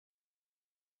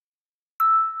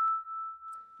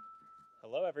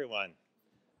Hello, everyone.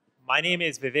 My name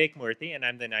is Vivek Murthy, and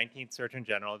I'm the 19th Surgeon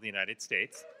General of the United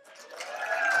States.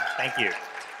 Thank you.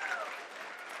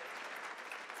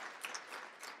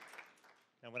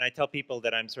 Now, when I tell people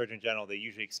that I'm Surgeon General, they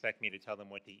usually expect me to tell them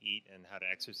what to eat and how to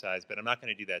exercise, but I'm not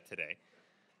going to do that today.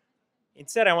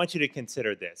 Instead, I want you to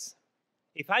consider this.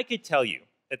 If I could tell you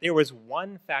that there was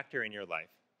one factor in your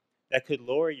life that could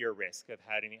lower your risk of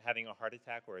having a heart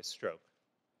attack or a stroke,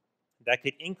 that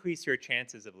could increase your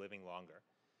chances of living longer,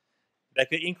 that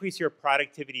could increase your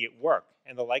productivity at work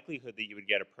and the likelihood that you would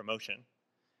get a promotion,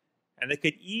 and that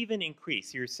could even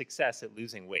increase your success at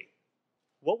losing weight,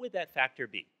 what would that factor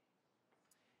be?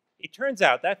 It turns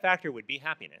out that factor would be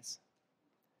happiness.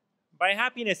 By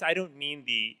happiness, I don't mean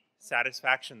the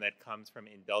satisfaction that comes from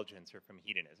indulgence or from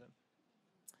hedonism.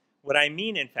 What I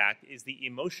mean, in fact, is the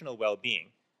emotional well-being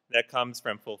that comes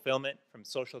from fulfillment, from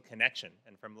social connection,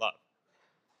 and from love.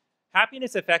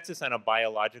 Happiness affects us on a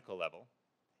biological level.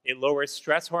 It lowers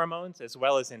stress hormones as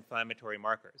well as inflammatory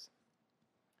markers.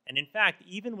 And in fact,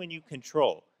 even when you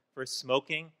control for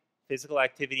smoking, physical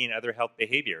activity, and other health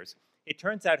behaviors, it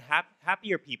turns out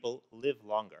happier people live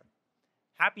longer.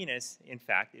 Happiness, in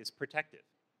fact, is protective.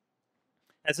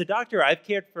 As a doctor, I've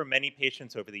cared for many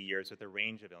patients over the years with a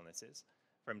range of illnesses,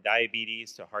 from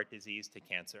diabetes to heart disease to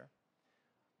cancer.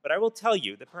 But I will tell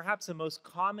you that perhaps the most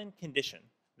common condition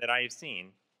that I have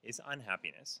seen is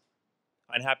unhappiness.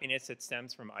 Unhappiness that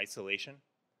stems from isolation,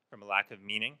 from a lack of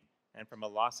meaning, and from a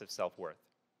loss of self-worth.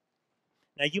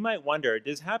 Now you might wonder,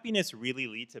 does happiness really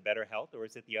lead to better health, or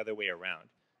is it the other way around?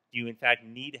 Do you in fact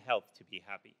need health to be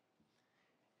happy?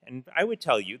 And I would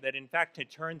tell you that in fact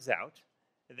it turns out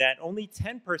that only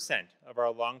 10% of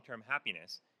our long-term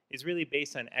happiness is really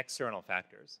based on external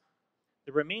factors.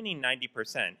 The remaining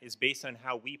 90% is based on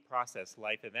how we process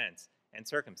life events and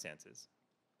circumstances.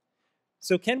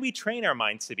 So can we train our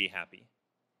minds to be happy?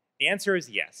 The answer is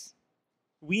yes.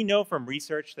 We know from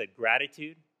research that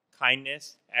gratitude,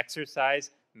 kindness, exercise,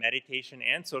 meditation,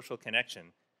 and social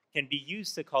connection can be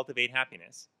used to cultivate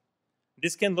happiness.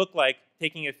 This can look like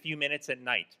taking a few minutes at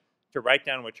night to write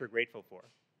down what you're grateful for.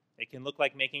 It can look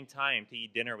like making time to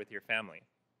eat dinner with your family.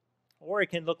 Or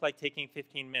it can look like taking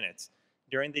 15 minutes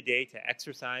during the day to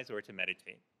exercise or to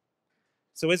meditate.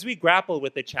 So as we grapple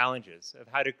with the challenges of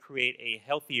how to create a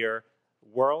healthier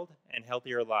world and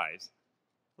healthier lives,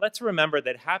 let's remember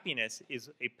that happiness is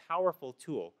a powerful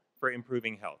tool for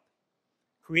improving health.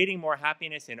 Creating more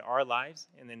happiness in our lives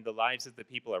and in the lives of the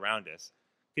people around us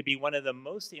could be one of the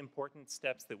most important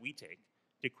steps that we take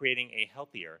to creating a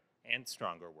healthier and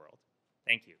stronger world.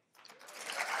 Thank you.